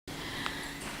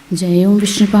जय ओम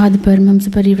विष्णुपाद परमहंस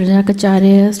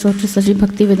परिव्राजकाचार्य स्तोत्र सची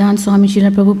भक्ति वेदांत स्वामी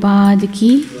श्रील प्रभुपाद की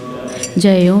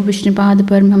जय ओम विष्णुपाद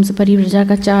परमहंस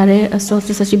परिव्राजकाचार्य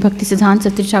स्तोत्र सची भक्ति सिद्धांत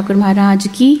सत्य ठाकुर महाराज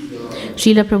की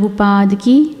श्रील प्रभुपाद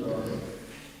की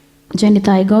जय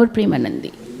निताय गौर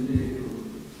Premanandi.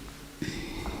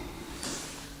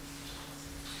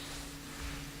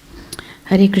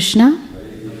 Hare Krishna.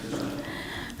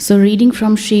 So reading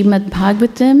from Srimad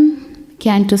Bhagavatam,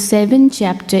 Canto 7,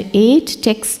 Chapter 8,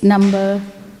 text number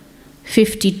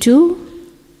 52.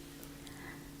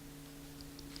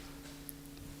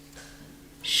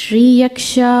 Shri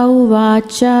Yaksha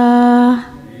Uvacha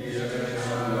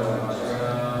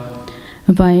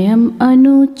Vayam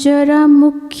Anuchara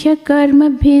Mukhya Karma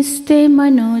Bhiste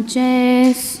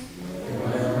Manojes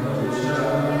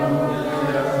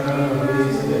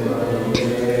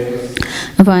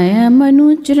Vayam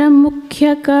Anuchara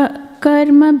Mukhya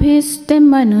Karma Bhiste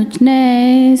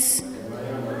Manujnes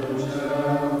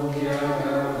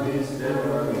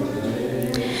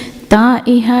Ta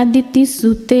ihaditi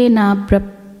sutena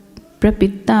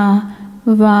prapita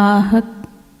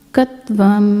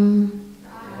vahakatvam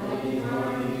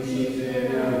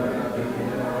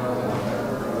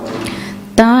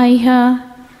Ta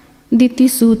ihaditi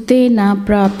sutena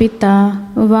prapita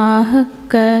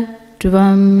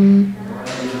vahakatvam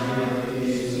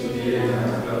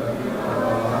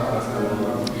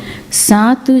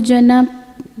Satu jana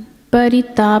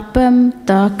paritapam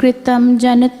ta kritam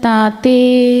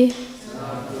janatate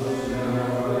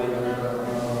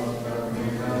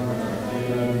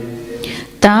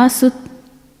Tasu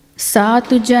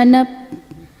satu jana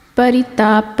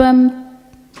paritapam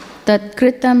tat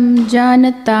kritam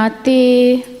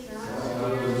janatate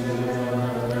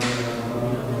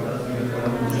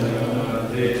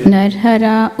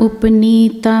Narhara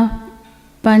upanita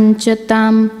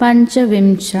Panchatam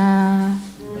Panchavimcha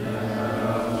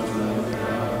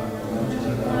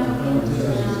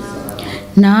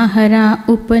Nahara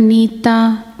Upanita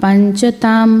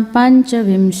Panchatam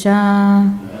Panchavimcha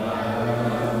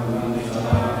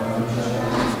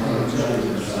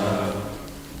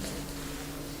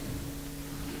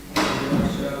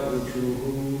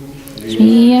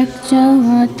Shri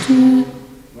Yakshavachu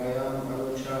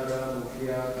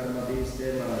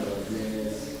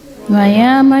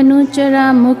Vayam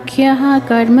Anuchara Mukhyaha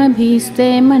Karma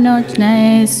Bhiste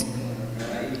Manojnes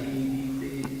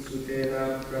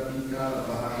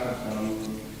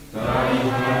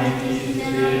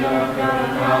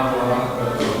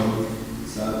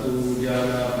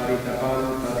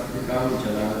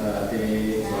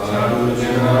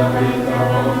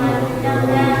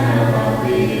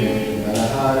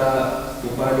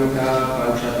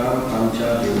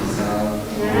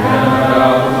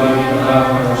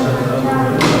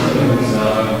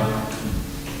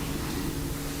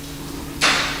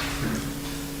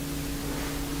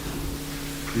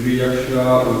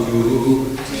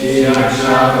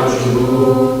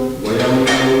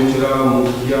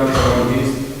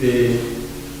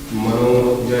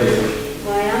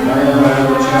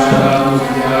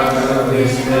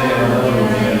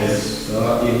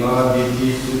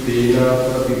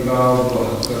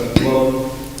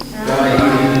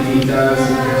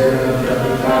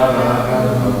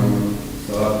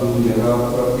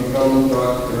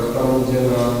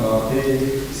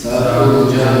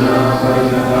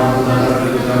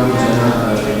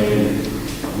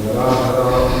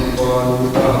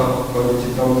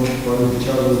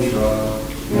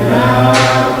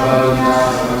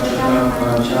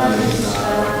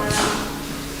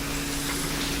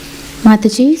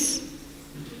Mataji's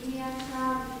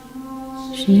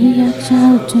Shri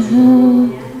Yakshavachu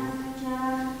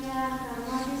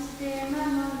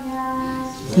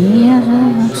Diyara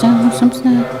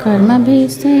Karma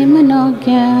Bhiste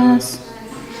Manogyas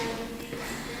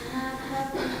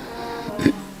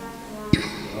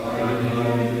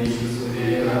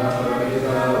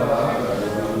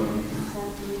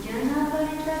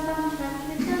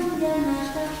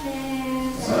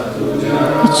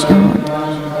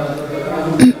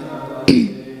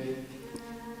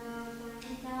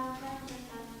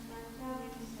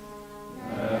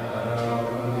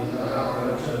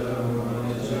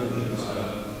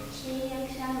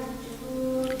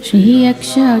Shri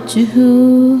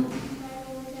Yakshavachu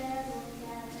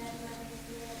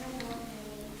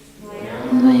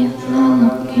Vayam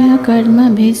Mukhya Karma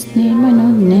Bhiste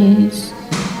Manojnes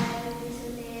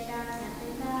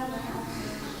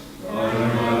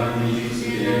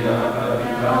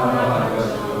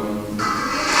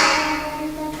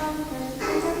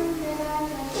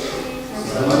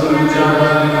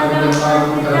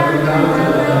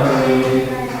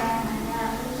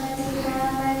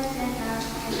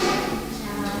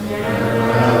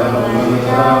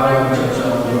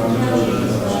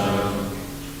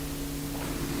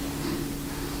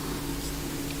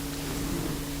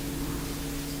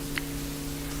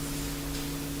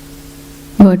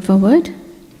Word for word.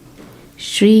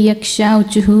 Shri Yaksha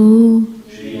Uchuhu.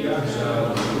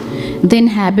 The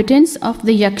inhabitants of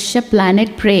the Yaksha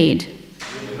planet prayed.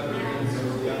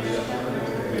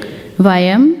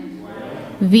 Vayam,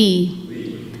 we.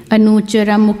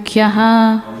 Anuchara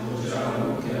Mukhyaha,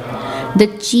 the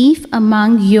chief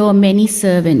among your many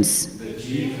servants.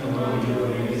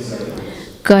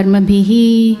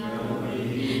 Karmabhihi,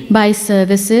 by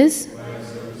services.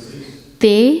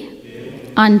 Te,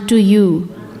 unto you.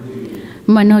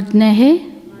 Manojnahe,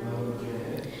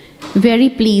 very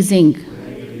pleasing.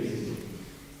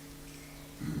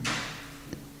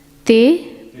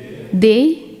 Te,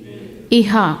 they,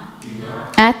 iha,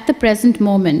 at the present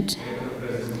moment.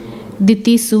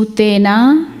 Diti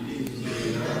Sutena,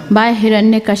 by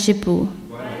Hiranyakashipu,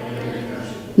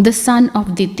 the son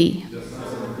of Diti.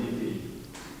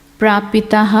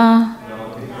 Prapitaha,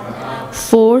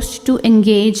 forced to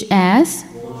engage as.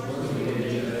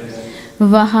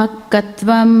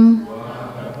 Vahakatvam,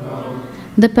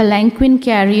 the palanquin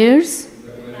carriers.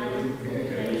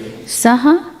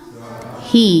 Saha,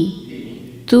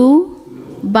 he. Tu,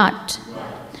 but.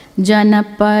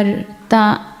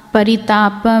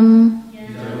 Paritapam,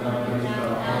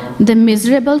 the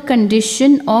miserable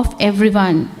condition of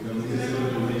everyone.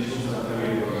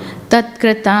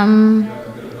 Tatkratam,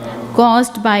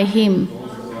 caused by him.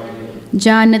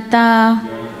 Janata,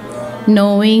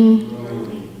 knowing.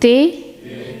 Te,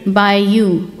 by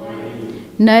you.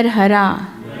 Narhara,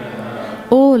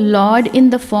 O Lord in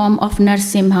the form of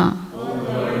Narsimha.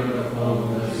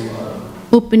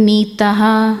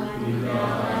 Upnitaha,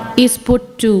 is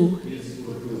put to.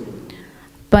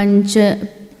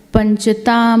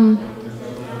 Panchatam,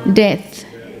 death.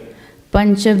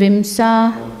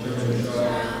 Panchavimsa,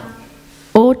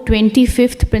 O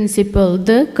 25th principle,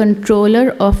 the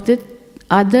controller of the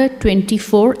other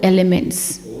 24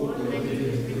 elements.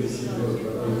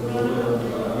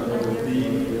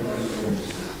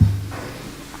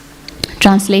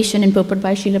 Translation and purport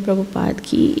by Srila Prabhupada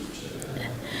ki.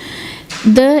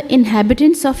 The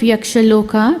inhabitants of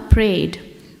Yakshaloka prayed,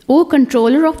 O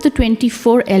controller of the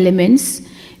 24 elements,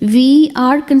 we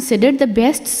are considered the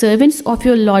best servants of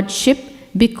your lordship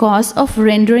because of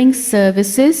rendering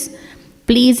services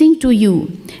pleasing to you.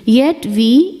 Yet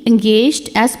we engaged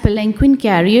as palanquin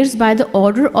carriers by the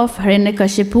order of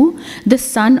Hiranyakashipu, the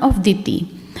son of Diti.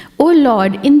 O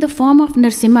Lord, in the form of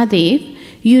Narsimadev,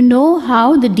 you know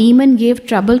how the demon gave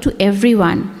trouble to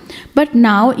everyone. But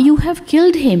now you have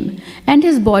killed him, and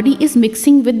his body is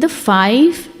mixing with the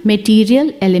 5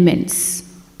 material elements.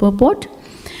 Purport: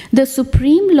 the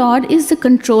Supreme Lord is the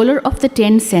controller of the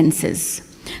 10 senses,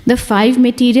 the 5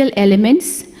 material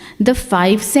elements, the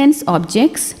 5 sense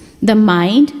objects, the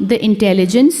mind, the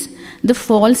intelligence, the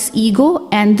false ego,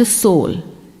 and the soul.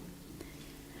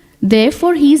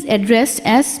 Therefore, he is addressed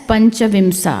as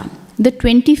Panchavimsa, the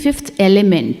 25th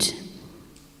element.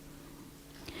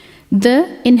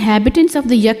 The inhabitants of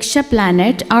the Yaksha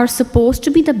planet are supposed to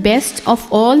be the best of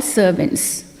all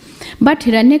servants, but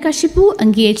Hiranyakashipu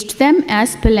engaged them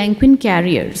as palanquin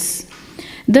carriers.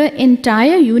 The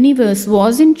entire universe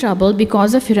was in trouble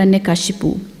because of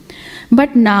Hiranyakashipu.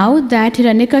 But now that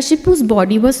Hiranyakashipu's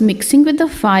body was mixing with the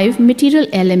 5 material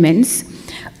elements,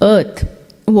 earth,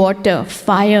 water,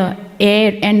 fire,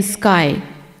 air, and sky,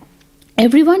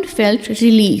 everyone felt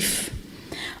relief.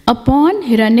 Upon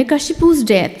Hiranyakashipu's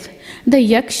death, the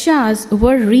Yakshas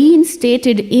were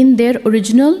reinstated in their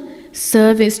original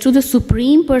service to the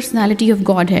Supreme Personality of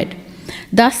Godhead.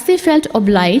 Thus they felt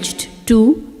obliged to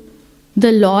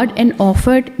the Lord and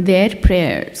offered their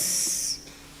prayers.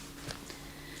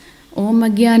 Om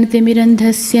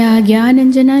Ajnanatimirandhasya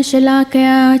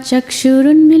Jnananjana-shalakaya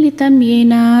Chakshurunmilitam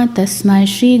Yena Tasmai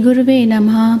Shri Gurve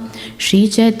Namaha Shri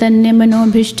Chaitanya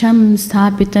Manobhishtham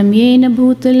Sthapitam Yena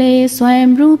Bhutale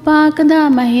Swayam Rupa Kada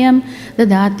Mahyam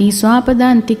Dadati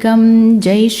Swapadantikam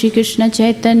Jai Shri Krishna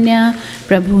Chaitanya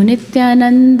Prabhu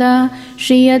Nityananda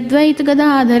Shri Advaita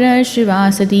Gadadhara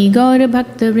Shrivasati Gaura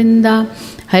Bhakta Vrinda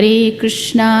Hare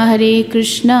Krishna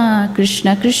Krishna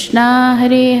Krishna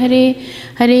Hare Hare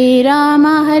Hare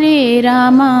Rama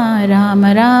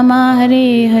Rama Rama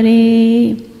Hare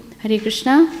Hare. Hare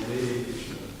Krishna.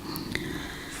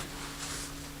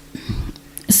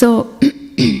 So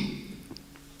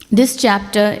this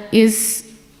chapter is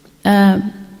a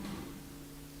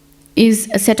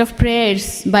set of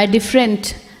prayers by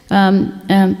different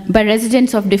by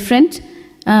residents of different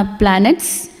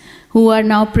planets who are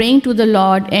now praying to the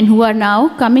Lord and who are now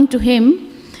coming to Him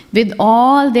with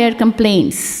all their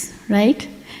complaints. Right?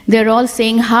 They're all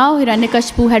saying how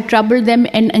Hiranyakashipu had troubled them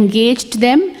and engaged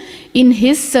them in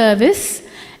his service,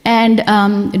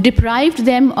 and deprived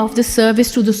them of the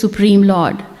service to the Supreme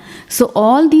Lord. So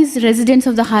all these residents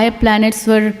of the higher planets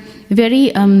were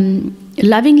very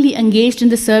lovingly engaged in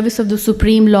the service of the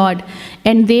Supreme Lord,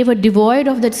 and they were devoid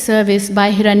of that service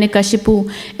by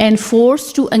Hiranyakashipu and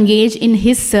forced to engage in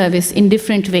his service in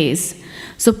different ways.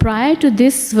 So prior to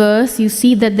this verse, you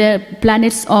see that the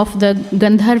planets of the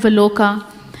Gandharva Loka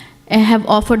have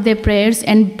offered their prayers,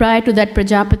 and prior to that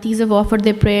Prajapatis have offered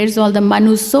their prayers, all the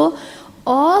Manus. So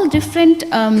all different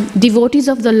devotees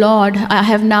of the Lord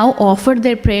have now offered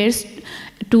their prayers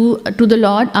to the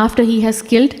Lord after he has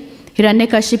killed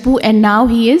Hiranyakashipu, and now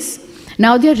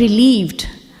they are relieved.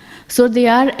 So they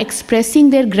are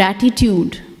expressing their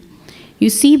gratitude. You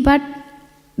see, but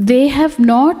they have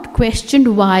not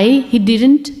questioned why he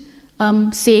didn't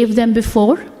save them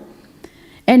before,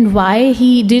 and why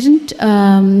he didn't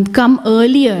come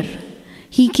earlier.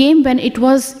 He came when it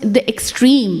was the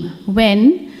extreme,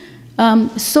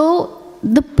 so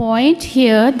the point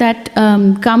here that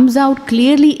comes out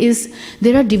clearly is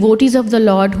there are devotees of the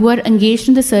Lord who are engaged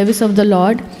in the service of the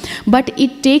Lord, but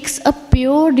it takes a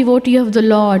pure devotee of the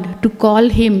Lord to call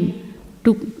him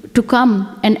to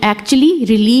come and actually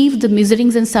relieve the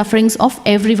miserings and sufferings of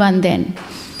everyone then.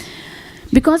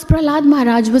 Because Prahlad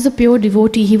Maharaj was a pure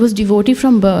devotee, he was devotee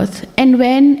from birth, and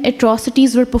when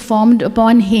atrocities were performed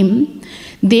upon him,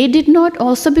 they did not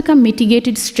also become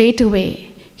mitigated straight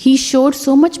away. He showed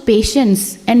so much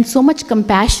patience and so much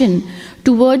compassion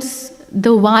towards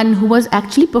the one who was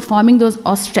actually performing those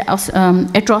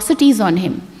atrocities on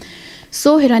him.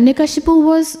 So Hiranyakashipu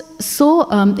was so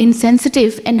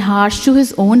insensitive and harsh to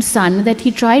his own son that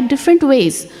he tried different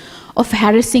ways of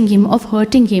harassing him, of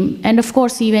hurting him. And of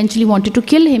course, he eventually wanted to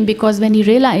kill him, because when he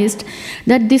realized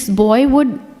that this boy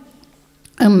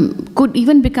could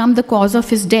even become the cause of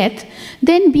his death,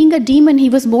 then being a demon, he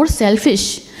was more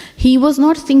selfish. He was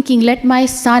not thinking, let my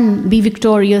son be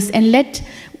victorious and let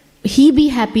he be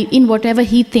happy in whatever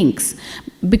he thinks.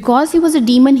 Because he was a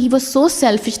demon, he was so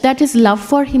selfish that his love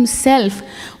for himself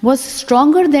was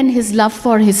stronger than his love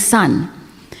for his son,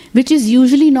 which is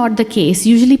usually not the case.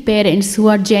 Usually parents who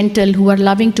are gentle, who are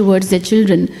loving towards their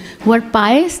children, who are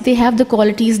pious, they have the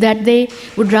qualities that they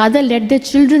would rather let their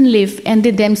children live and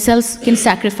they themselves can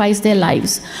sacrifice their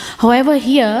lives. However,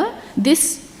 here,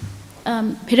 this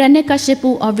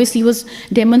Hiranyakashipu obviously was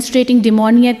demonstrating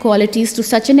demoniac qualities to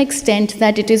such an extent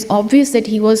that it is obvious that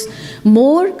he was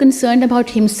more concerned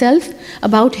about himself,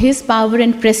 about his power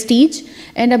and prestige,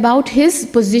 and about his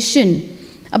position,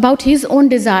 about his own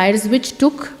desires, which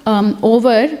took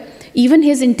over even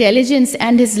his intelligence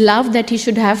and his love that he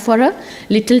should have for a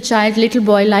little child, little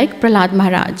boy like Prahlad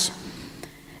Maharaj.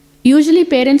 Usually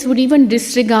parents would even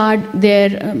disregard their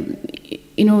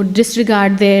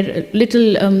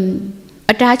little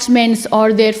attachments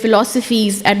or their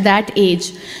philosophies at that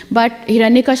age. But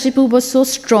Hiranyakashipu was so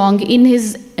strong in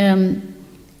his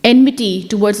enmity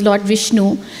towards Lord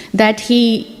Vishnu that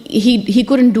he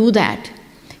couldn't do that.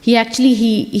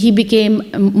 He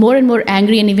became more and more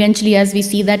angry, and eventually, as we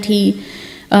see that he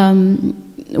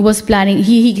was planning,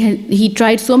 he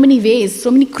tried so many ways,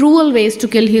 so many cruel ways to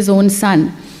kill his own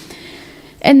son.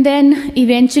 And then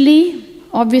eventually,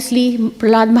 obviously,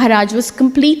 Prahlad Maharaj was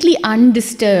completely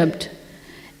undisturbed.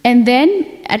 And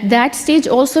then at that stage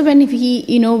also, when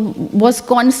he was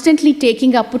constantly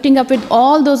putting up with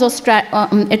all those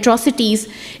atrocities,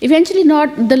 eventually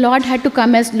the Lord had to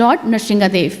come as Lord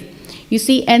Nrsingadev. You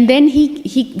see, and then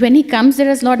when he comes there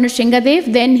as Lord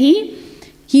Nrsingadev, then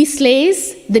he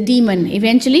slays the demon.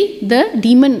 Eventually, the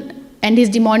demon and his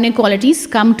demonic qualities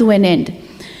come to an end.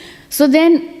 So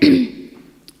then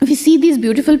we see these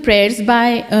beautiful prayers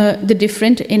by the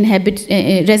different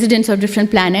residents of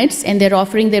different planets, and they're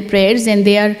offering their prayers, and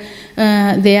they are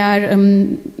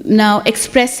now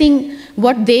expressing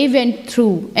what they went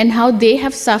through and how they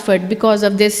have suffered because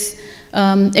of this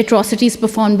atrocities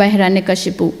performed by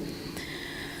Hiranyakashipu.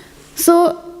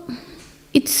 So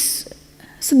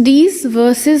these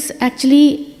verses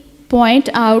actually point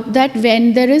out that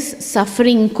when there is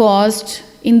suffering caused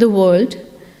in the world,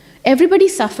 everybody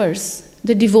suffers.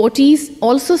 The devotees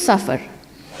also suffer.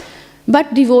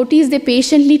 But devotees, they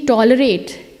patiently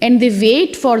tolerate and they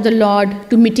wait for the Lord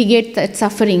to mitigate that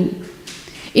suffering.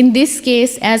 In this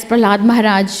case, as Prahlad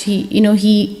Maharaj,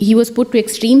 he was put to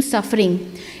extreme suffering.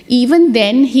 Even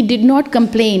then, he did not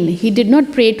complain. He did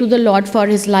not pray to the Lord for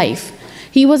his life.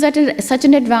 He was at such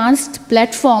an advanced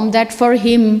platform that for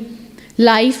him,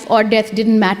 life or death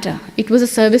didn't matter. It was a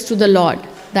service to the Lord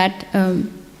that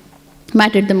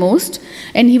mattered the most.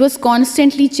 And he was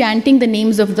constantly chanting the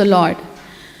names of the Lord.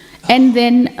 And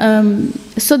then,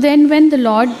 so then when the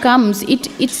Lord comes,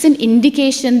 it's an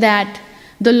indication that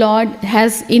the Lord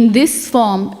has, in this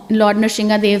form, Lord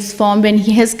Nrsingadev's form, when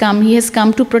he has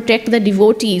come to protect the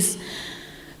devotees.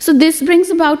 So this brings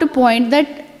about a point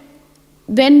that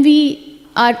when we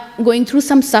are going through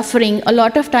some suffering, a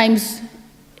lot of times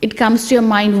it comes to your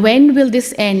mind, when will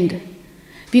this end?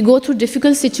 We go through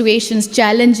difficult situations,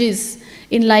 challenges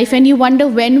in life, and you wonder,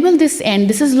 when will this end?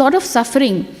 This is a lot of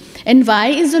suffering. And why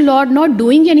is the Lord not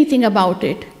doing anything about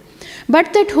it?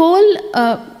 But that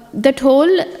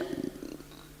whole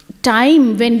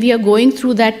time when we are going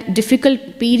through that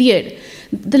difficult period,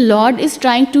 the Lord is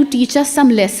trying to teach us some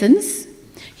lessons.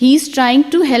 He is trying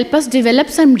to help us develop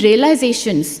some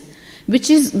realizations,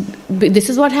 this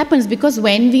is what happens, because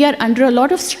when we are under a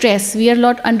lot of stress,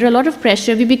 under a lot of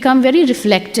pressure, we become very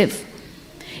reflective.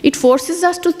 It forces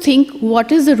us to think,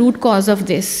 what is the root cause of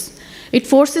this? It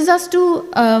forces us to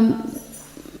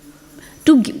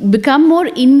become more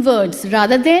inwards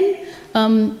rather than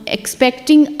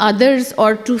expecting others,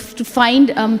 or to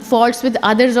find faults with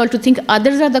others, or to think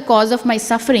others are the cause of my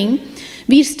suffering.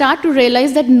 We start to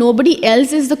realize that nobody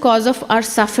else is the cause of our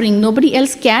suffering. Nobody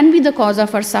else can be the cause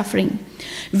of our suffering.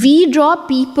 We draw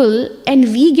people and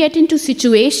we get into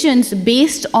situations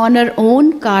based on our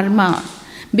own karma,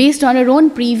 based on our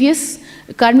own previous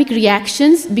karmic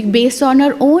reactions, based on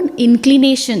our own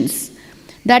inclinations.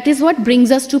 That is what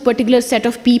brings us to a particular set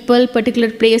of people, particular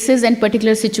places, and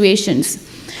particular situations.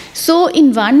 So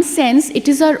in one sense, it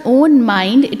is our own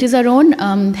mind, it is our own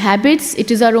habits,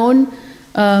 it is our own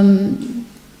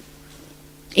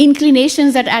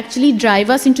inclinations that actually drive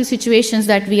us into situations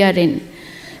that we are in.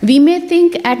 We may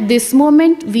think at this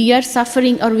moment we are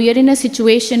suffering, or we are in a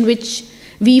situation which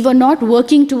we were not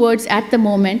working towards at the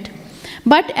moment.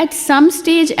 But at some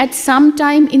stage, at some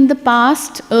time in the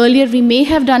past, earlier, we may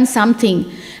have done something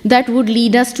that would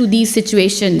lead us to these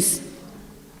situations.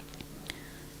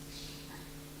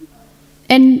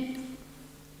 And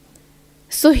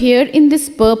so here in this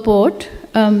purport,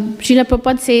 Srila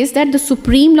Prabhupada says that the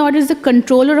Supreme Lord is the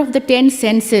controller of the 10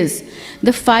 senses,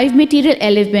 the 5 material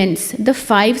elements, the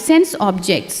 5 sense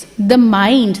objects, the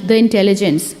mind, the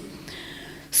intelligence.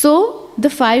 So the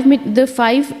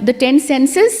 10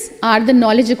 senses are the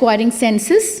knowledge acquiring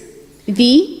senses.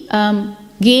 We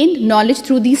gain knowledge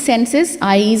through these senses: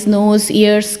 eyes, nose,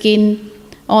 ears, skin,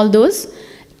 all those,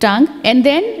 tongue, and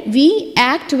then we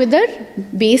act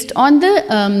based on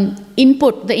the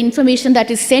input, the information that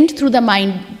is sent through the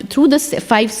mind, through the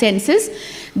 5 senses.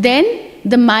 Then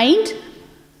the mind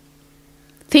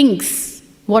thinks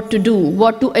what to do,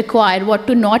 what to acquire, what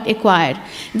to not acquire.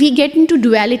 We get into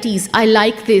dualities. I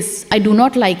like this, I do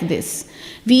not like this.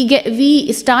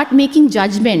 We start making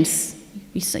judgments.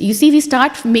 You see, we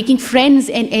start making friends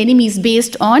and enemies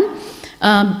based on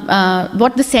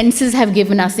what the senses have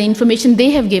given us, the information they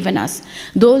have given us.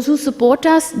 Those who support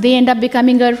us, they end up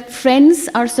becoming our friends,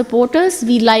 our supporters.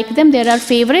 We like them, they're our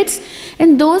favorites.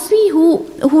 And those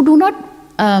who do not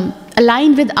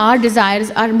align with our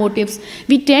desires, our motives,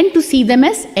 we tend to see them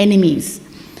as enemies.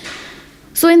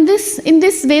 So in this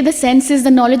way, the senses,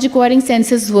 the knowledge acquiring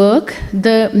senses work.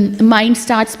 The mind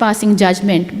starts passing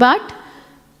judgment. But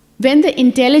when the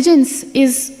intelligence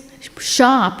is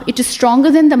sharp, it is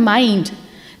stronger than the mind,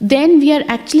 then we are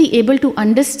actually able to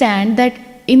understand that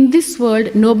in this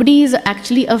world, nobody is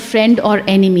actually a friend or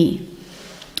enemy.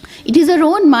 It is our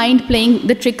own mind playing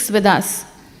the tricks with us.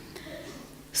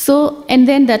 So, and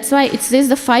then that's why it says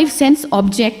the 5 sense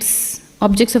objects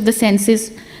of the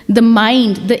senses, the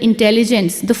mind, the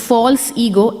intelligence, the false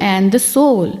ego, and the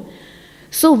soul.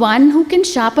 So one who can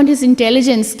sharpen his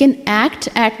intelligence can act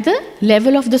at the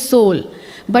level of the soul.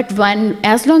 But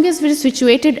as long as we're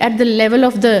situated at the level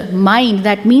of the mind,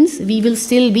 that means we will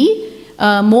still be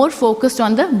more focused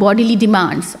on the bodily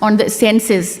demands, on the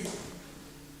senses.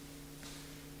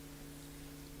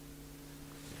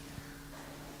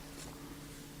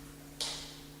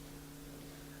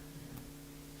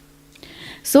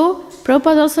 So,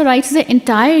 Prabhupada also writes, the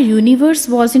entire universe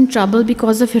was in trouble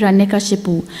because of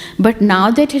Hiranyakashipu. But now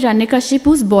that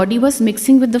Hiranyakashipu's body was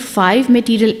mixing with the 5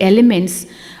 material elements,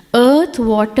 earth,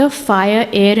 water, fire,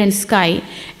 air, and sky,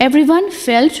 everyone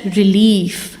felt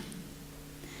relief.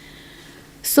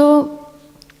 So,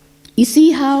 you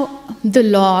see how the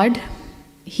Lord,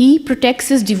 He protects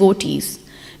His devotees.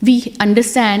 We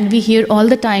understand, we hear all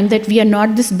the time that we are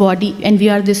not this body and we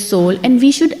are this soul, and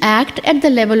we should act at the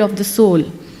level of the soul.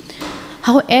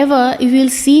 However, you will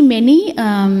see many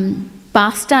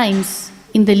pastimes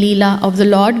in the Leela of the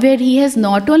Lord where He has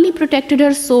not only protected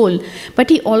our soul, but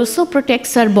He also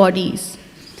protects our bodies.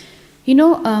 You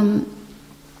know,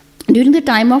 during the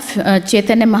time of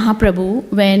Chaitanya Mahaprabhu,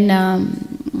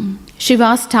 when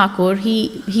Shivas Thakur.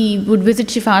 He would visit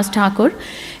Shivas Thakur,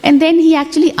 and then he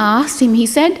actually asked him, he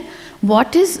said,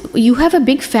 you have a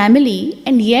big family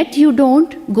and yet you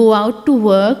don't go out to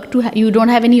work, you don't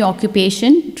have any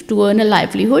occupation to earn a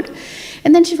livelihood.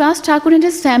 And then Shivas Thakur and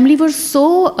his family were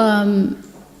so,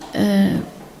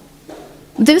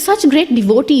 they were such great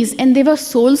devotees and they were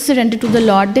soul surrendered to the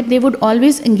Lord that they would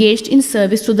always engage in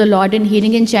service to the Lord and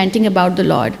hearing and chanting about the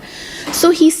Lord. So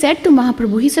he said to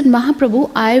Mahaprabhu, Mahaprabhu,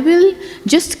 I will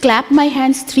just clap my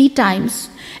hands 3 times.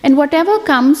 And whatever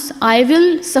comes, I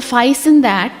will suffice in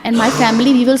that, and my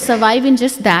family, we will survive in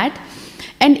just that.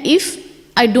 And if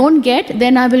I don't get,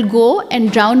 then I will go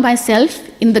and drown myself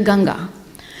in the Ganga.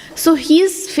 So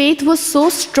his faith was so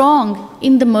strong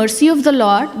in the mercy of the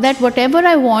Lord that whatever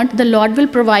I want, the Lord will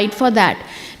provide for that.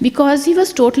 Because he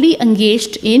was totally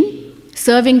engaged in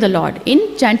serving the Lord,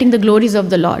 in chanting the glories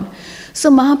of the Lord. So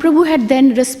Mahaprabhu had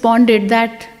then responded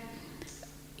that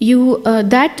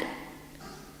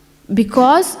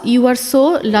because you are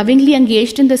so lovingly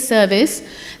engaged in the service,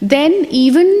 then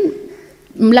even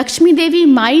Lakshmi Devi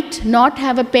might not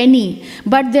have a penny,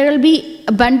 but there will be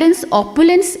abundance,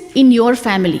 opulence in your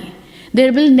family.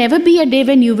 There will never be a day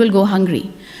when you will go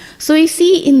hungry. So you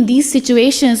see, in these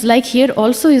situations, like here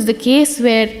also is the case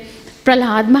where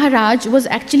Prahlad Maharaj was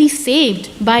actually saved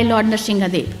by Lord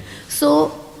Nrsimhadev.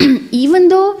 So even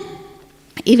though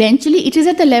eventually it is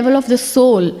at the level of the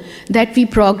soul that we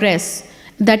progress,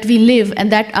 that we live,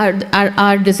 and that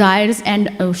our desires and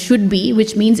should be,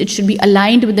 which means it should be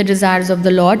aligned with the desires of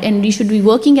the Lord, and we should be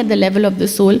working at the level of the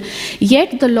soul.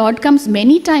 Yet the Lord comes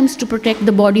many times to protect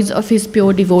the bodies of his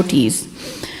pure devotees.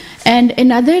 And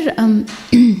another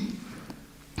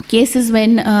case is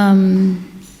when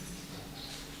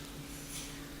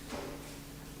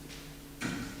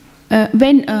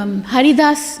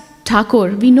Haridas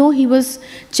Thakur, we know he was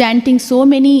chanting so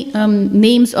many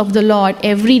names of the Lord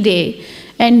every day,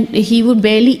 and he would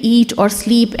barely eat or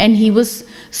sleep, and he was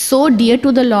so dear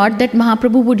to the Lord that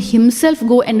Mahaprabhu would himself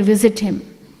go and visit him.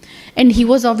 And he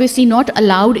was obviously not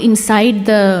allowed inside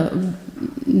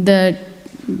the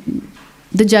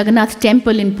Jagannath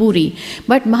temple in Puri,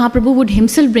 but Mahaprabhu would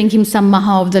himself bring him some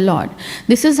maha of the Lord.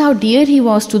 This is how dear he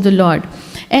was to the Lord.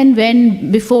 And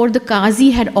when before the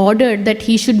Qazi had ordered that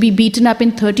he should be beaten up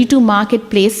in 32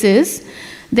 marketplaces,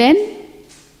 then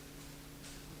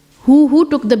who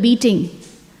took the beating?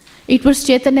 It was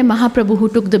Chaitanya Mahaprabhu who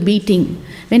took the beating.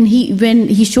 When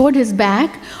he showed his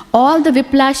back, all the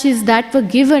whiplashes that were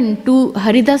given to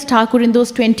Haridas Thakur in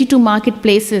those 22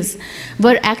 marketplaces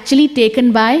were actually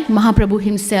taken by Mahaprabhu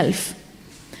himself.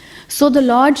 So the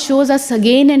Lord shows us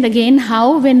again and again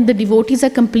how when the devotees are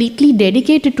completely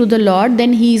dedicated to the Lord,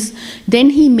 then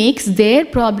he makes their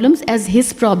problems as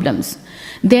his problems.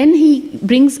 Then he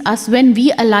brings us, when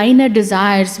we align our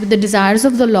desires with the desires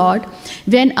of the Lord,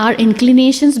 when our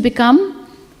inclinations become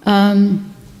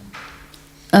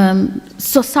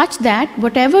so such that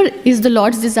whatever is the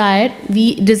Lord's desire,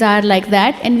 we desire like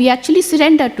that, and we actually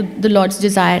surrender to the Lord's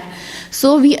desire.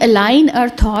 So we align our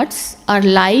thoughts, our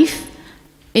life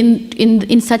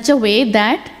in such a way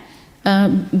that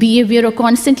we are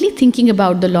constantly thinking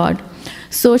about the Lord.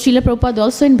 So Srila Prabhupada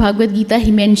also in Bhagavad Gita,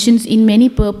 he mentions in many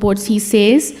purports, he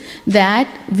says that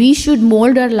we should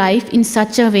mold our life in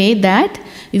such a way that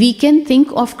we can think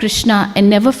of Krishna and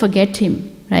never forget him,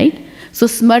 right? So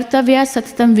smartavya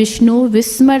sattam Vishnu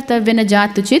vismartavya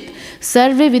najatuchit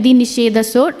sarve vidhi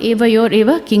nishedasor evayor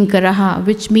eva kinkaraha,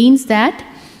 which means that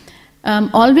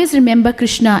always remember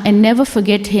Krishna and never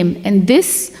forget him. And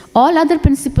all other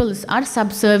principles are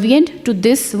subservient to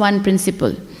this one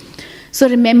principle. So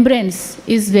remembrance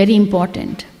is very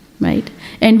important, right?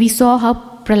 And we saw how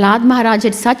Prahlad Maharaj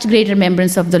had such great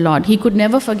remembrance of the Lord. He could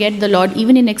never forget the Lord,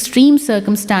 even in extreme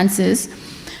circumstances,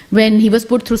 when he was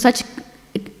put through such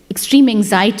extreme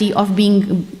anxiety of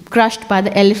being crushed by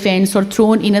the elephants or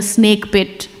thrown in a snake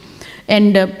pit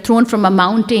and thrown from a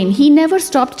mountain. He never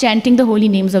stopped chanting the holy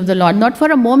names of the Lord. Not for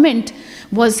a moment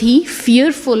was he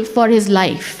fearful for his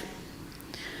life.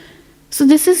 So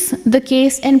this is the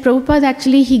case, and Prabhupada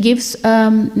actually, he gives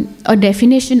a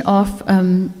definition of,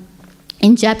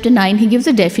 in chapter 9, he gives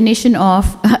a definition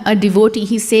of a devotee.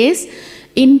 He says,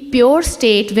 in pure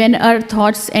state, when our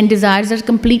thoughts and desires are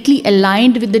completely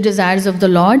aligned with the desires of the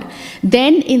Lord,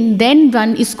 then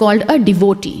one is called a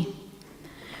devotee.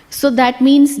 So that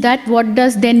means that what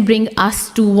does then bring us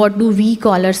to what do we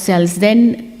call ourselves?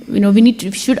 Then,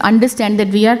 we should understand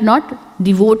that we are not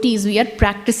devotees, we are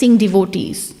practicing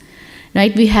devotees.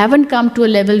 Right? We haven't come to a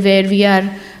level where we are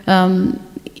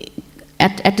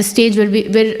at a stage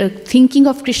where thinking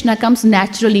of Krishna comes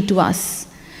naturally to us.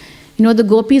 the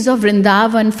gopis of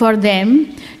Vrindavan, for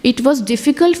them, it was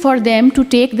difficult for them to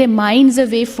take their minds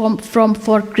away from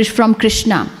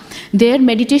Krishna. Their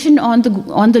meditation on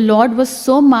the Lord was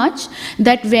so much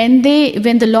that when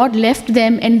the Lord left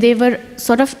them and they were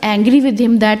sort of angry with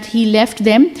him that he left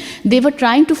them, they were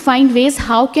trying to find ways,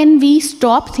 how can we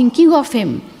stop thinking of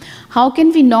him? How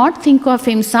can we not think of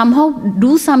him? Somehow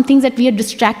do something that we are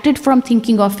distracted from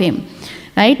thinking of him.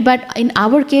 Right? But in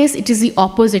our case, it is the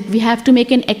opposite. We have to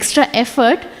make an extra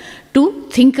effort to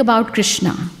think about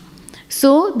Krishna.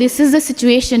 So this is the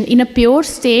situation. In a pure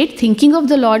state, thinking of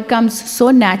the Lord comes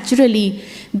so naturally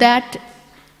that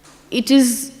it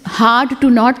is hard to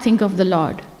not think of the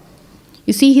Lord.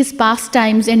 You see, his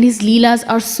pastimes and his leelas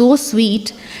are so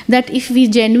sweet that if we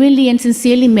genuinely and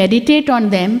sincerely meditate on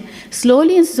them,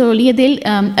 slowly and slowly they'll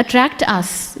attract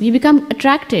us. We become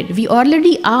attracted. We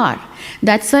already are.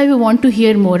 That's why we want to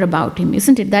hear more about him,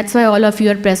 isn't it? That's why all of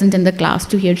you are present in the class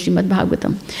to hear Srimad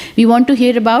Bhagavatam. We want to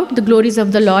hear about the glories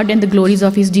of the Lord and the glories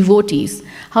of his devotees,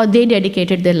 how they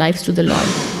dedicated their lives to the Lord.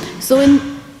 So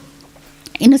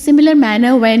in a similar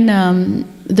manner, when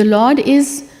the Lord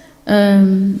is...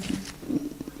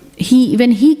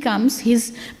 when he comes,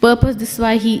 his purpose, this is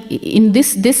why in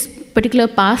this particular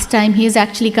pastime, he has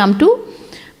actually come to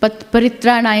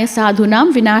paritranaya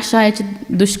sadhunam vinashaya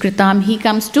dushkritam. He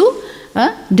comes to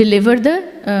deliver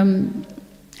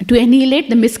to annihilate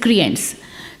the miscreants.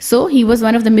 So he was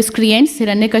one of the miscreants.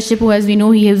 Hiranyakashipu, as we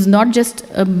know, he was not just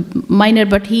a minor,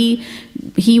 but he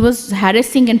was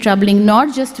harassing and troubling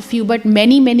not just a few, but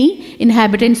many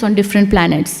inhabitants on different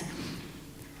planets.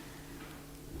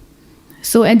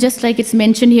 So, and just like it's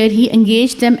mentioned here, he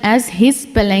engaged them as his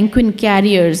palanquin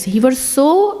carriers. He was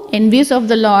so envious of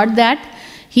the Lord that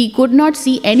he could not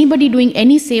see anybody doing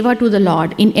any seva to the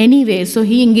Lord in any way. So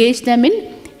he engaged them in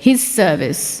his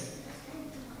service.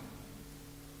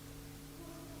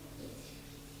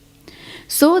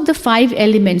 So the 5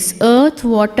 elements, earth,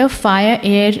 water, fire,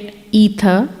 air,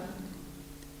 ether.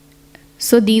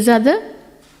 So these are the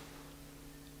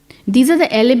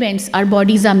elements our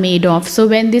bodies are made of. So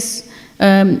when this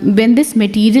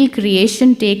material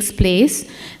creation takes place,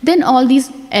 then all these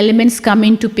elements come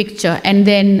into picture, and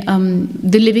then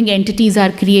the living entities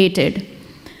are created.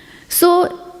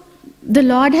 So the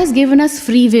Lord has given us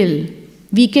free will.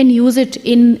 We can use it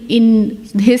in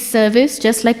his service,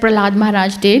 just like Prahlad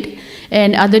Maharaj did,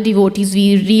 and other devotees.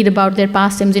 We read about their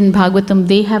pastimes in Bhagavatam,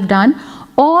 they have done.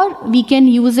 Or we can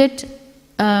use it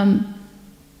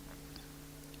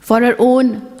for our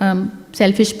own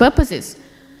selfish purposes.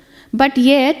 But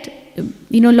yet,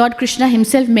 Lord Krishna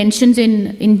himself mentions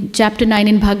in chapter 9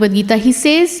 in Bhagavad Gita, he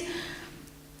says,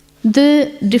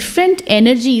 the different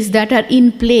energies that are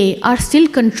in play are still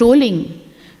controlling.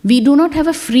 We do not have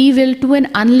a free will to an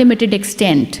unlimited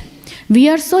extent. We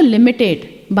are so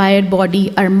limited by our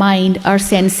body, our mind, our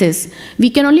senses. We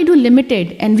can only do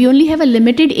limited, and we only have a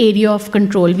limited area of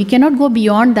control. We cannot go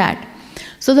beyond that.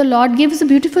 So the Lord gives a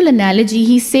beautiful analogy.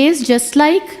 He says, just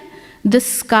like the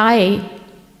sky,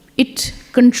 it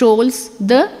controls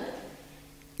the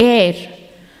air.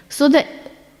 So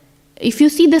if you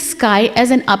see the sky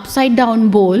as an upside down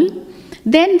bowl,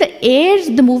 then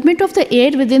the movement of the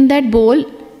air within that bowl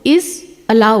is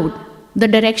allowed. The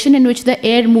direction in which the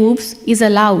air moves is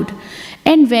allowed.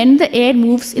 And when the air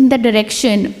moves in that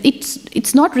direction,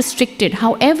 it's not restricted.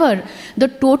 However, the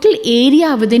total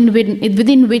area within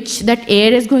which that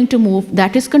air is going to move,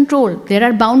 that is controlled. There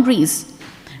are boundaries.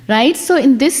 Right? So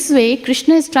in this way,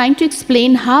 Krishna is trying to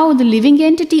explain how the living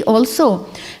entity also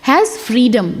has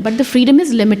freedom, but the freedom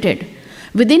is limited.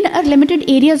 Within our limited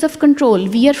areas of control,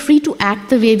 we are free to act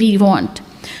the way we want.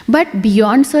 But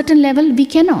beyond certain level, we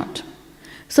cannot.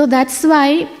 So that's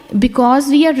why, because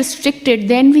we are restricted,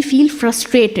 then we feel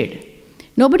frustrated.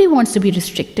 Nobody wants to be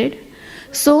restricted.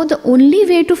 So the only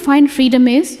way to find freedom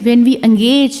is when we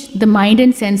engage the mind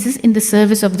and senses in the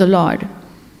service of the Lord.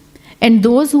 And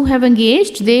those who have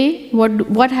engaged,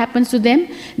 what happens to them?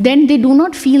 Then they do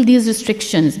not feel these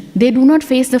restrictions. They do not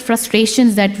face the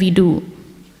frustrations that we do.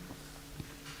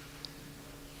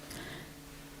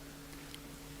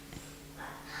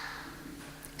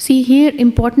 See here,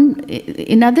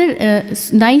 another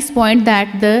nice point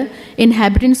that the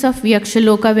inhabitants of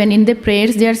Yakshaloka, when in their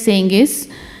prayers they are saying is,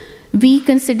 we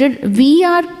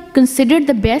are considered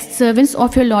the best servants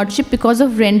of your Lordship because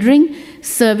of rendering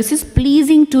services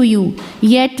pleasing to you,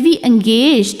 yet we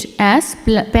engaged as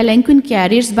palanquin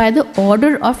carriers by the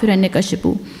order of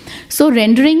Hiranyakashipu. So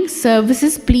rendering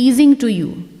services pleasing to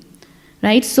you,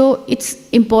 right? So it's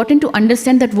important to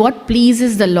understand that what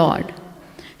pleases the Lord.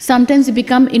 Sometimes we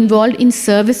become involved in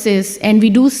services and we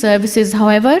do services.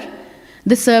 However,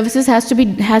 The services has to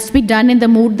be done in the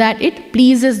mood that it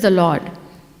pleases the Lord,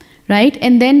 right?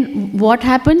 And then what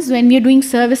happens when we are doing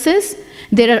services?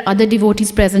 There are other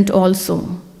devotees present also.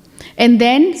 And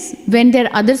then when there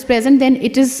are others present, then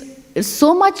it is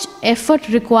so much effort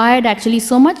required, actually,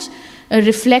 so much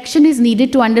reflection is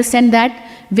needed to understand that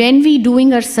when we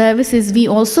doing our services, we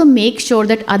also make sure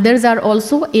that others are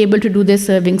also able to do their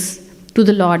servings to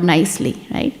the Lord nicely,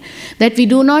 right? That we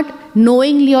do not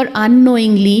knowingly or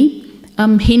unknowingly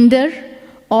hinder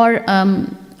or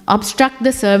obstruct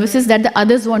the services that the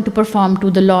others want to perform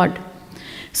to the Lord.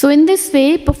 So in this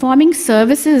way, performing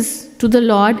services to the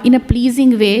Lord in a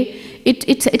pleasing way,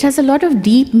 it has a lot of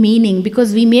deep meaning,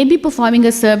 because we may be performing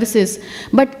our services,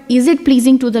 but is it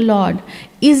pleasing to the Lord?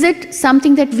 Is it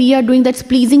something that we are doing that's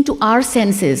pleasing to our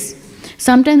senses?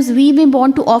 Sometimes we may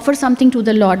want to offer something to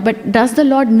the Lord, but does the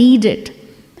Lord need it?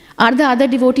 Are the other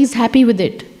devotees happy with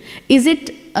it?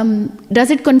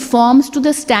 Does it conforms to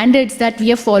the standards that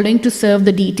we are following to serve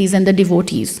the deities and the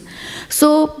devotees?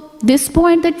 So this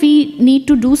point, that we need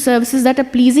to do services that are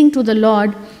pleasing to the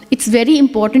Lord, it's very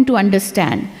important to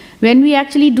understand. When we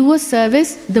actually do a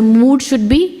service, the mood should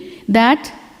be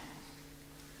that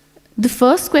the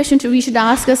first question we should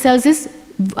ask ourselves is,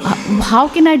 how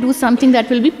can I do something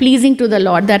that will be pleasing to the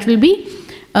Lord, that will be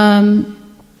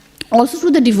also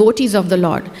to the devotees of the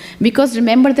Lord? Because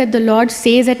remember that the Lord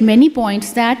says at many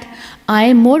points that I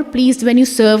am more pleased when you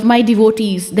serve my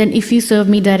devotees than if you serve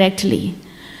me directly.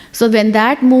 So when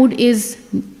that mood is,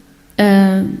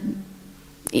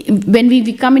 when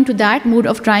we come into that mood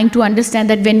of trying to understand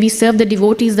that when we serve the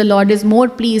devotees, the Lord is more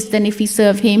pleased than if we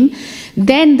serve Him,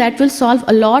 then that will solve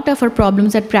a lot of our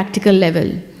problems at practical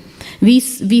level.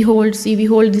 We hold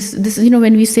this,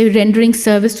 when we say rendering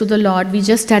service to the Lord, we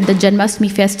just had the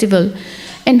Janmashtami festival,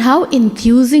 and how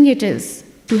enthusing it is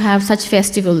to have such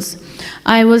festivals.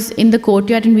 I was in the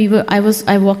courtyard and I was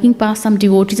walking past some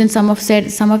devotees, and some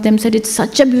of them said it's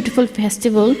such a beautiful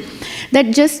festival that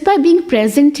just by being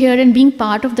present here and being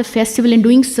part of the festival and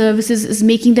doing services is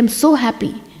making them so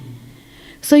happy.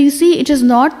 So you see, it is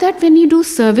not that when you do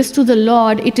service to the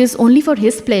Lord, it is only for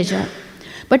His pleasure.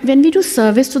 But when we do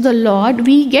service to the Lord,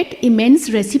 we get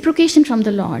immense reciprocation from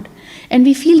the Lord. And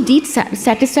we feel deep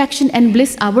satisfaction and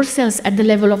bliss ourselves at the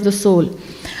level of the soul.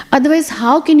 Otherwise,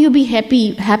 how can you be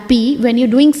happy when you're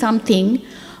doing something,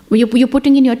 you're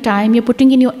putting in your time, you're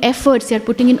putting in your efforts, you're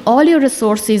putting in all your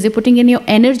resources, you're putting in your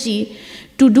energy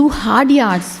to do hard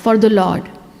yards for the Lord?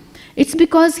 It's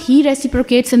because He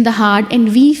reciprocates in the heart,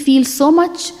 and we feel so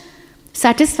much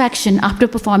satisfaction after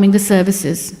performing the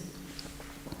services.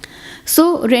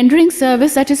 So rendering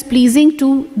service that is pleasing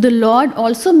to the Lord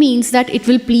also means that it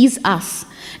will please us.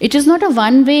 It is not a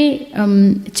one-way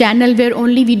channel where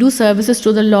only we do services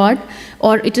to the Lord,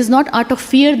 or it is not out of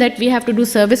fear that we have to do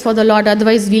service for the Lord,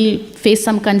 otherwise we'll face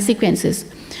some consequences.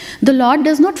 The Lord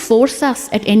does not force us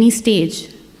at any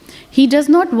stage. He does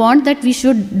not want that we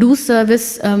should do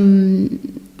service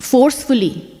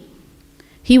forcefully.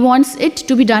 He wants it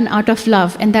to be done out of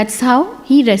love, and that's how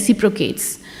He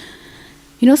reciprocates.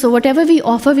 So whatever we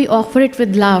offer it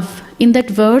with love. In that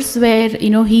verse where,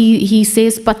 he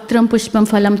says, Patram Pushpam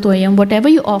Phalam Toyam, whatever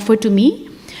you offer to me,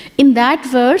 in that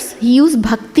verse, he used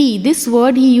bhakti. This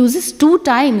word he uses 2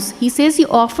 times. He says, you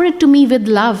offer it to me with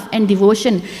love and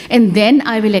devotion, and then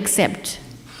I will accept.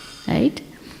 Right?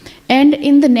 And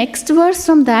in the next verse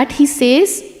from that, he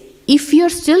says, if you're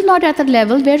still not at the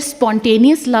level where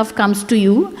spontaneous love comes to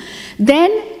you,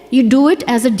 then you do it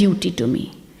as a duty to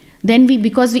me. Then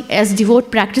because we as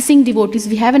practicing devotees,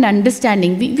 we have an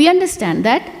understanding. We understand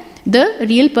that the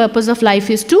real purpose of life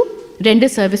is to render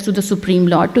service to the Supreme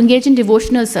Lord, to engage in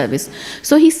devotional service.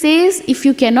 So he says, if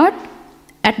you cannot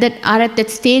are at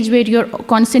that stage where you're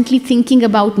constantly thinking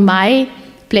about my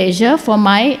pleasure for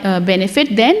my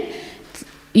benefit, then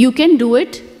you can do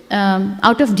it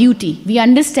out of duty. We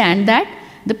understand that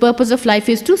the purpose of life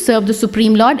is to serve the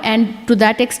Supreme Lord, and to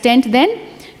that extent then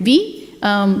we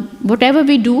whatever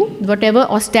we do, whatever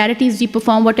austerities we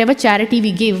perform, whatever charity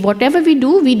we give, whatever we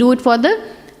do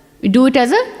it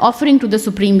as an offering to the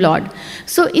Supreme Lord.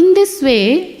 So in this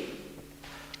way,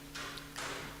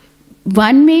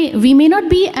 we may not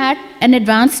be at an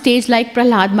advanced stage like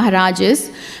Prahlad Maharaj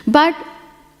is, but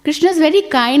Krishna is very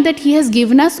kind that He has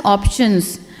given us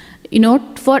options,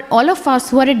 for all of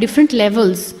us who are at different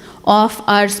levels of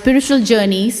our spiritual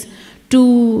journeys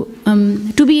to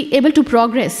be able to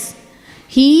progress.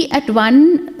 He, at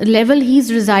one level, He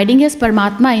is residing as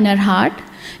Paramatma in our heart,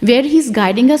 where He is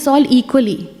guiding us all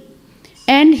equally.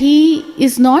 And He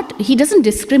doesn't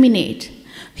discriminate.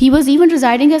 He was even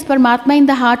residing as Paramatma in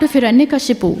the heart of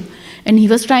Hiranyakashipu, and He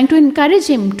was trying to encourage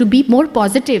him to be more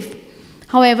positive.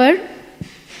 However,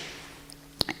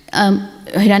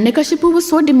 Hiranyakashipu was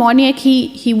so demoniac,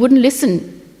 he wouldn't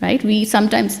listen, right? We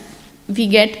sometimes, we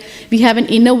have an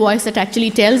inner voice that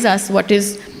actually tells us what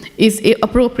is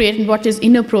appropriate and what is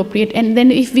inappropriate. And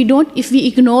then if we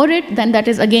ignore it, then that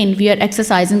is, again, we are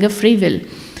exercising a free will.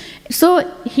 So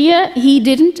here he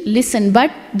didn't listen,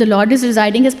 but the Lord is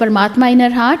residing as Paramatma in our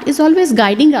heart, is always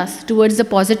guiding us towards the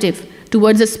positive,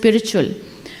 towards the spiritual.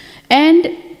 And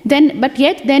then, but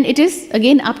yet then it is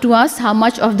again up to us how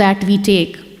much of that we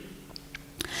take.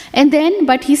 And then,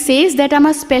 but he says that I'm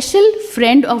a special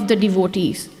friend of the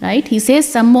devotees, right? He says,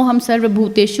 Sammoham sarva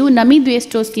bhuteshu nami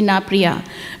dveshtosti na priya,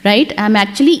 right? I'm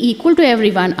actually equal to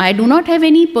everyone. I do not have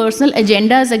any personal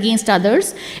agendas against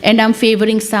others and I'm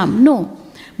favoring some. No.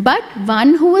 But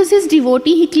one who is his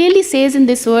devotee, he clearly says in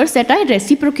this verse that I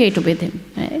reciprocate with him,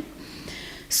 right?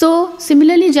 So,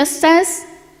 similarly, just as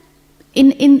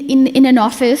in an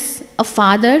office, a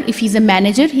father, if he's a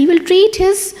manager, he will treat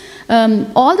his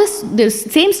all the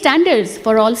same standards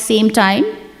for all, same time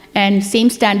and same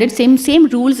standards, same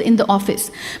rules in the office.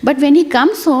 But when he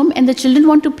comes home and the children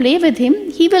want to play with him,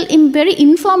 he will very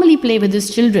informally play with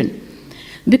his children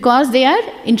because they are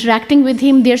interacting with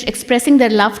him, they are expressing their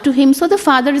love to him. So the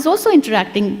father is also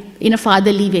interacting in a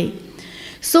fatherly way.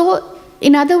 So,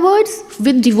 in other words,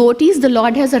 with devotees, the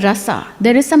Lord has a rasa.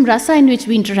 There is some rasa in which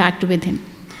we interact with him.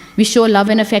 We show love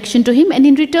and affection to him, and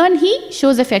in return, he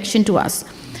shows affection to us.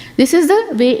 This is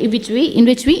the way in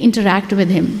which we interact with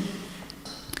him.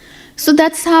 So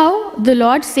that's how the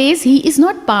Lord says he is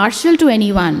not partial to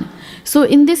anyone. So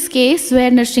in this case,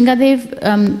 where Lord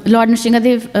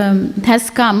Nrsingadev has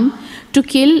come to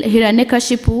kill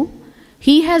Hiranyakashipu,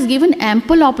 he has given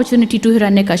ample opportunity to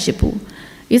Hiranyakashipu.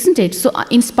 Isn't it? So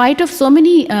in spite of so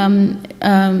many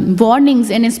warnings,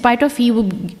 and in spite of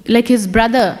like his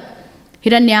brother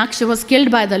Hiranyaksha was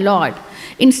killed by the Lord,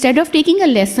 instead of taking a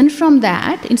lesson from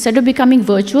that, instead of becoming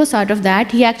virtuous out of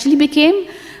that, he actually became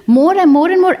more and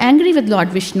more angry with Lord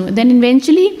Vishnu. Then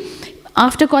eventually,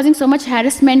 after causing so much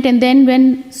harassment, and then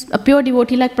when a pure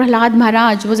devotee like Prahlad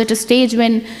Maharaj was at a stage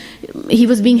when he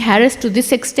was being harassed to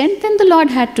this extent, then the Lord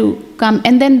had to come.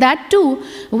 And then that too,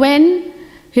 when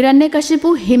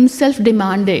Hiranyakashipu himself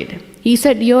demanded. He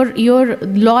said, your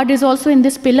Lord is also in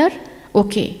this pillar?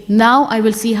 Okay, now I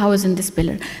will see how is in this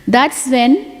pillar. That's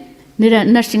when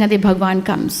Nrsingadev Bhagwan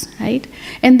comes, right?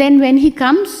 And then when he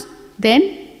comes,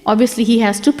 then obviously he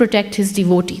has to protect his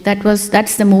devotee.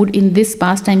 That's the mood in this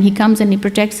pastime. He comes and he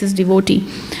protects his devotee.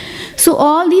 So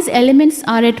all these elements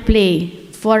are at play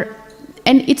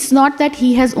and it's not that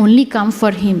he has only come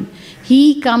for him.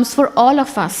 He comes for all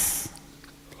of us.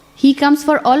 He comes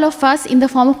for all of us in the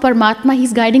form of Paramatma.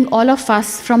 He's guiding all of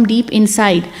us from deep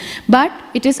inside. But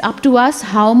it is up to us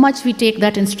how much we take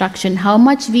that instruction, how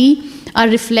much we are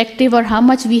reflective, or how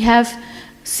much we have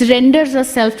surrendered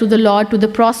ourselves to the Lord, to the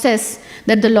process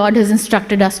that the Lord has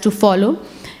instructed us to follow.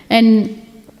 And,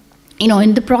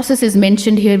 in the process is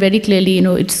mentioned here very clearly,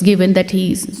 it's given that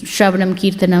he's Shravanam,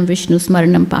 Kirtanam, Vishnu,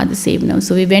 Smaranam, Padasevanam.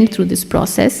 So we went through this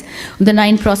process. The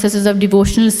 9 processes of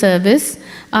devotional service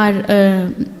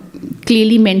are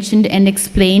clearly mentioned and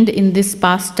explained in this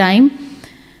pastime.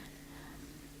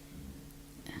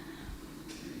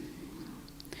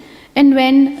 And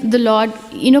when the Lord,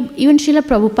 even Srila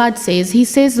Prabhupada says, he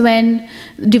says when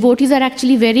devotees are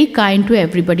actually very kind to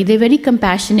everybody, they're very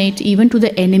compassionate even to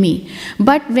the enemy.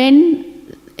 But when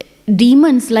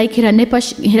demons like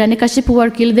Hiranyakashipu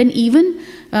are killed, then even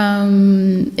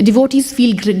devotees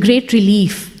feel great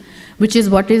relief. Which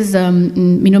is what is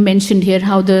mentioned here,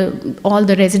 how all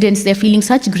the residents, they're feeling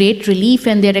such great relief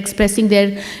and they're expressing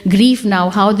their grief now,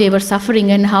 how they were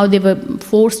suffering and how they were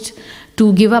forced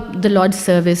to give up the Lord's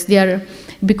service.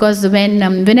 Because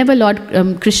whenever Lord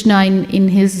Krishna in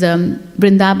his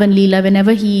Vrindavan Leela,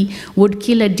 whenever he would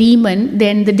kill a demon,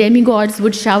 then the demigods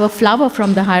would shower flower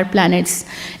from the higher planets.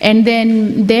 And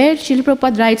then there, Srila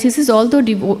Prabhupada writes, he says, although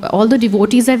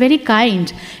devotees are very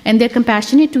kind and they're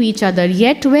compassionate to each other,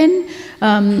 yet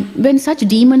when such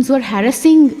demons were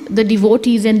harassing the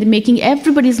devotees and making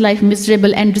everybody's life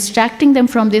miserable and distracting them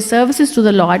from their services to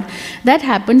the Lord, that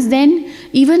happens, then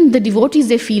even the devotees,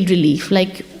 they feel relief.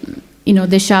 Like,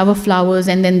 they shower flowers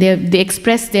and then they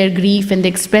express their grief and they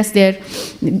express their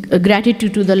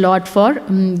gratitude to the Lord for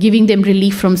giving them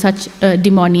relief from such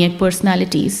demoniac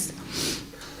personalities.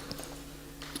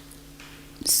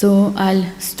 So I'll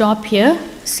stop here,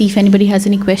 see if anybody has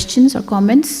any questions or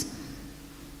comments.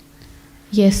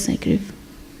 Yes, I agree.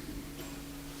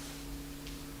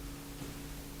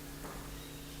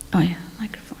 Oh yeah,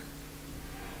 microphone.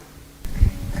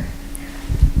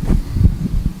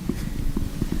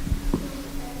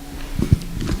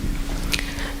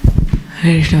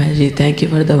 Hare Krishna Mataji, thank you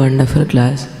for the wonderful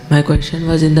class. My question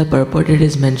was, in the purport it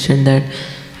is mentioned that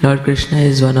Lord Krishna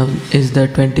is the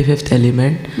 25th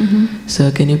element.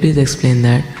 So can you please explain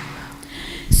that?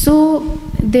 So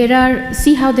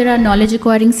see how there are knowledge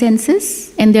acquiring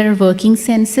senses and there are working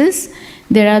senses.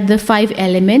 There are the 5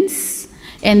 elements,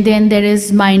 and then there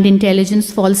is mind,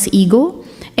 intelligence, false ego,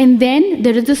 and then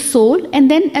there is the soul, and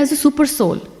then as a super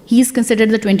soul, he is considered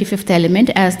the 25th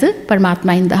element as the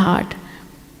Paramatma in the heart.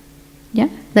 Yeah,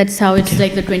 that's how it's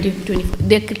like the 24.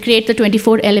 They create the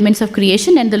 24 elements of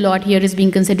creation, and the Lord here is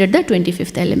being considered the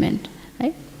 25th element,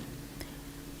 right?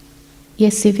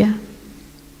 Yes, Sivya.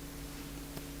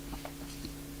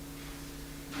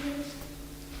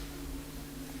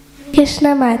 Krishna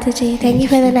Mataji, thank you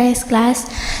for the nice class.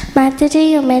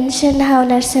 Mataji, you mentioned how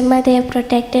Narasimha Dev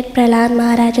protected Prahlad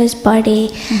Maharaj's body,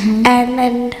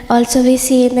 and also we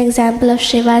see in the example of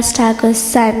Srivas Thakur's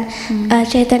son,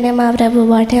 Chaitanya Mahaprabhu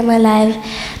brought him alive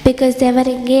because they were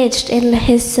engaged in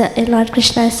Lord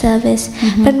Krishna's service.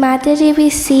 But Mataji, we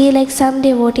see like some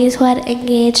devotees who are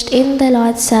engaged in the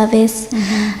Lord's service,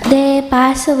 they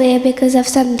pass away because of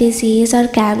some disease or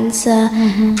cancer,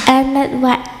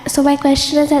 and so my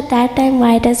question is, at that time,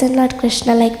 why doesn't Lord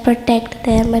Krishna protect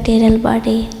their material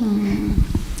body?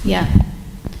 Yeah.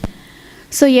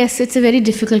 So yes, it's a very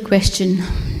difficult question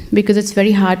because it's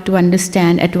very hard to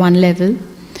understand at one level.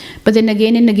 But then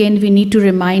again and again, we need to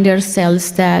remind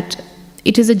ourselves that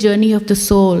it is a journey of the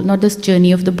soul, not this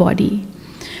journey of the body.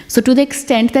 So to the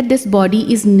extent that this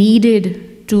body is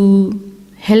needed to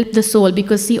help the soul,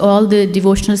 because see, all the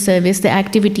devotional service, the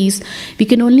activities, we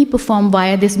can only perform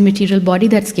via this material body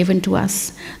that's given to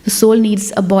us. The soul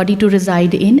needs a body to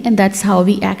reside in, and that's how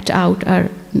we act out our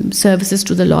services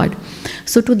to the Lord.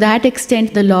 So to that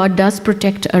extent, the Lord does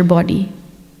protect our body.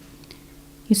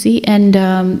 You see, and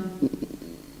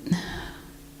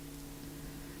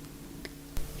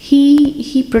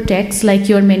he protects, like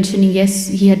you're mentioning, yes,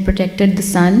 he had protected the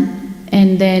sun,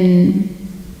 and then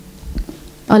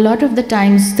a lot of the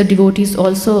times the devotees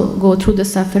also go through the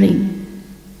suffering.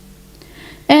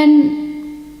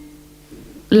 And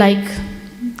like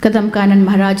Kadam Kanan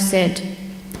Maharaj said,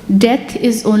 death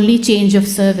is only change of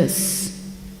service.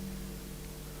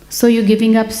 So you're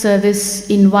giving up service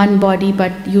in one body,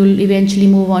 but you'll eventually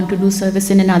move on to do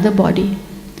service in another body.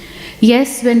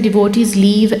 Yes, when devotees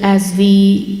leave,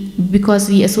 because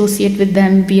we associate with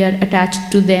them, we are attached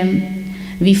to them,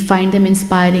 we find them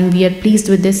inspiring, we are pleased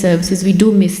with their services, we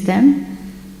do miss them.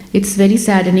 It's very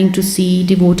saddening to see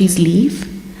devotees leave.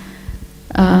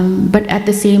 But at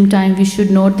the same time, we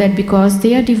should note that because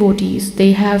they are devotees,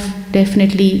 they have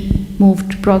definitely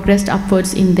progressed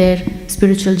upwards in their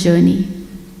spiritual journey.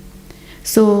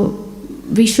 So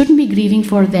we shouldn't be grieving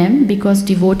for them, because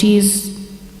devotees,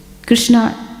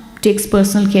 Krishna takes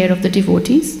personal care of the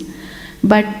devotees.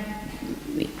 But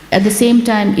at the same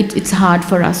time, it's hard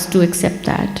for us to accept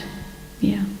that.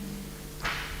 Yeah.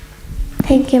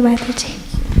 Thank you, Mataji.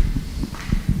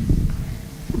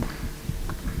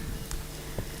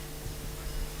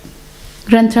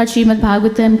 ग्रंथराज Shrimad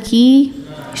Bhagavatam की,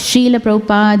 श्रील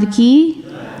प्रभुपाद की,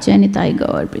 जय निताई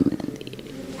गौर प्रेमानंद।